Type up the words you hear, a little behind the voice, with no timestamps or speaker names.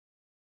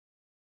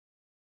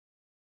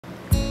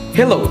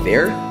Hello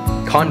there!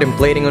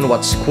 Contemplating on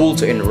what school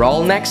to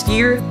enroll next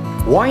year?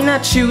 Why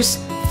not choose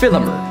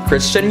Filamer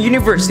Christian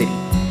University?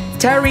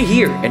 Tarry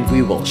here and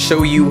we will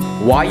show you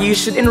why you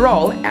should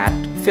enroll at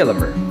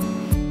Filamer.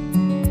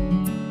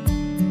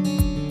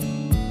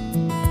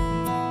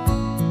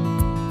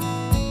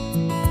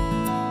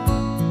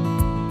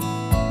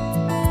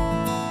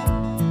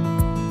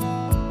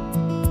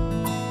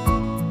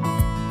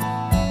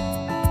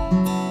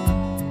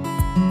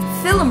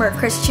 Filamer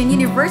Christian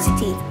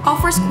University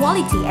offers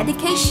quality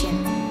education.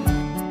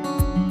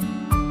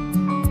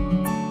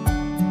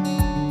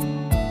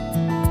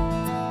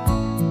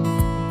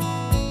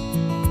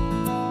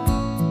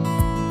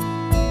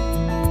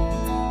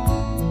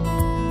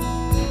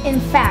 In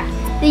fact,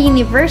 the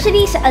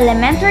university's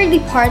elementary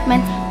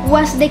department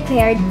was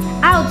declared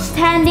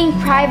Outstanding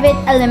Private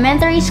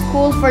Elementary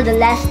School for the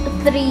last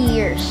 3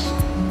 years.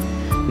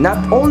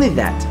 Not only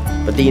that,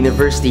 but the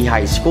University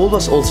High School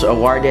was also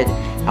awarded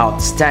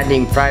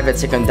Outstanding Private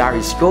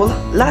Secondary School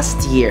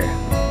last year.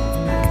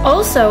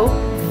 Also,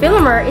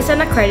 Filamer is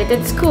an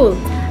accredited school.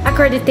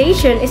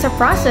 Accreditation is a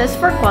process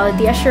for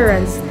quality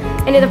assurance.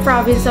 And in the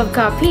province of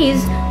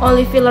Capiz,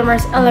 only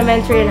Filamer's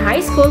elementary and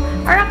high school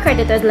are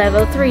accredited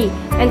level 3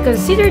 and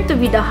considered to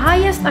be the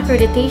highest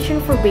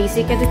accreditation for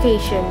basic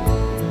education.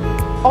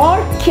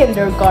 Our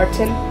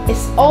kindergarten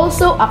is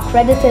also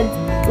accredited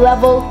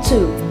level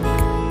 2.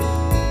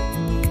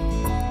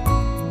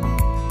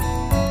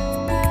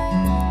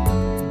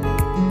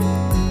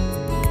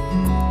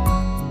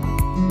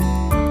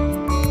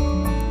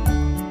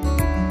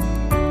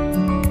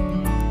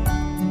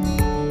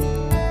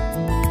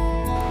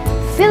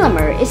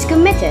 Filamer is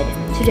committed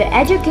to the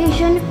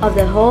education of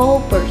the whole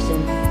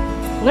person.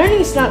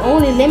 Learning is not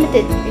only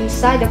limited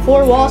inside the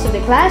four walls of the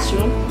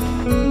classroom.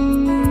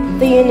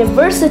 The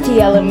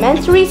University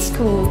Elementary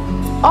School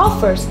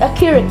offers a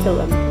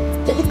curriculum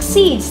that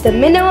exceeds the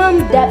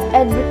minimum depth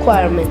ed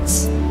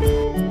requirements.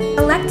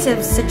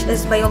 Electives such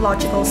as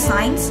biological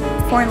science,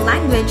 foreign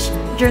language,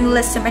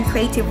 journalism and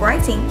creative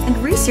writing, and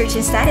research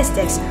and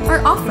statistics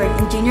are offered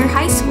in junior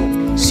high school.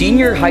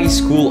 Senior high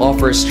school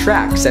offers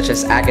tracks such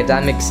as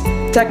academics,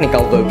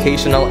 technical,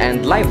 vocational,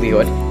 and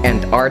livelihood,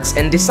 and arts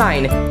and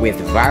design with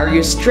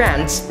various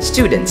strands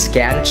students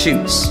can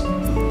choose.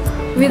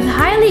 With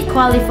highly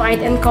qualified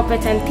and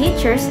competent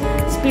teachers,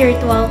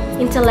 spiritual,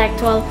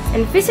 intellectual,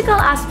 and physical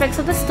aspects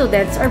of the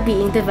students are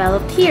being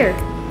developed here.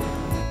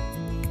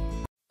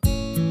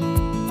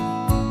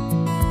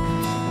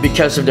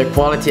 Because of the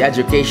quality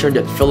education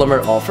that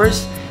Filamer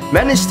offers,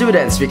 many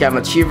students become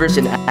achievers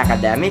in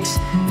academics,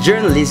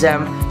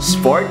 journalism,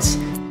 sports,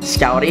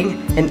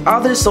 scouting, and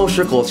other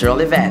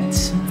socio-cultural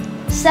events.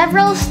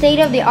 Several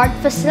state-of-the-art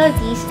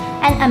facilities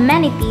and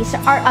amenities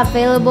are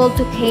available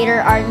to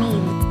cater our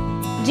needs.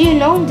 Do you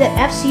know that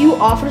FCU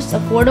offers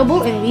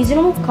affordable and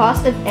reasonable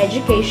cost of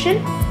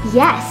education?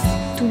 Yes,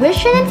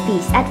 tuition and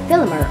fees at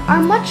Filamer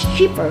are much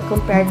cheaper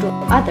compared to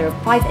other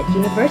private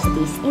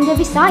universities in the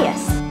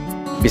Visayas.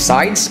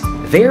 Besides,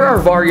 there are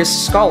various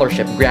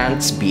scholarship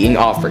grants being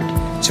offered.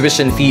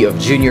 Tuition fee of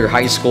junior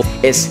high school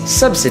is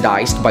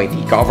subsidized by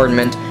the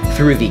government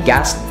through the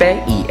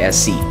GASTPE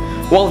ESC,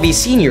 while the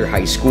senior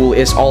high school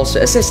is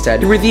also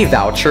assisted with the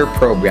voucher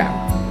program.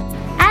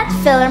 At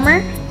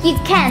Filamer, you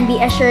can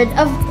be assured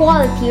of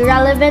quality,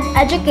 relevant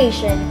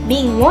education,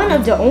 being one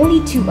of the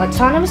only 2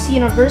 autonomous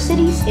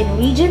universities in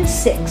Region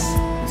 6.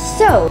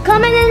 So,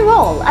 come and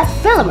enroll at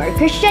Filamer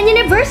Christian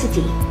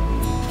University.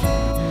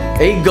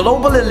 A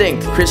globally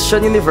linked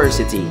Christian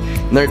university,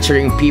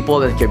 nurturing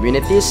people and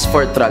communities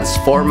for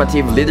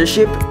transformative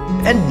leadership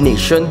and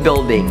nation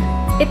building.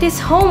 It is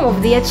home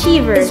of the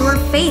achievers. It is where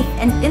faith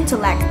and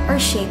intellect are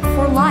shaped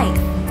for life.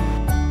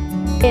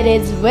 It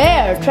is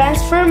where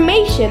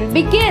transformation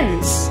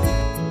begins.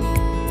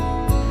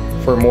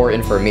 For more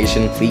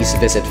information, please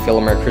visit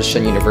Filamer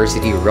Christian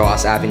University,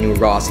 Roas Avenue,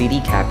 Roas City,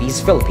 Capiz,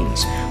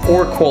 Philippines,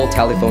 or call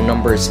telephone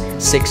numbers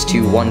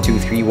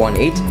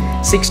 6212318,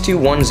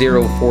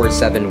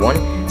 6210471,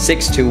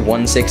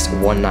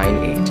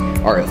 6216198.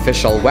 Our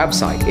official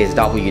website is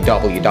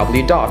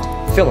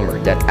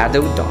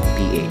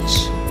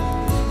www.filamer.edu.ph.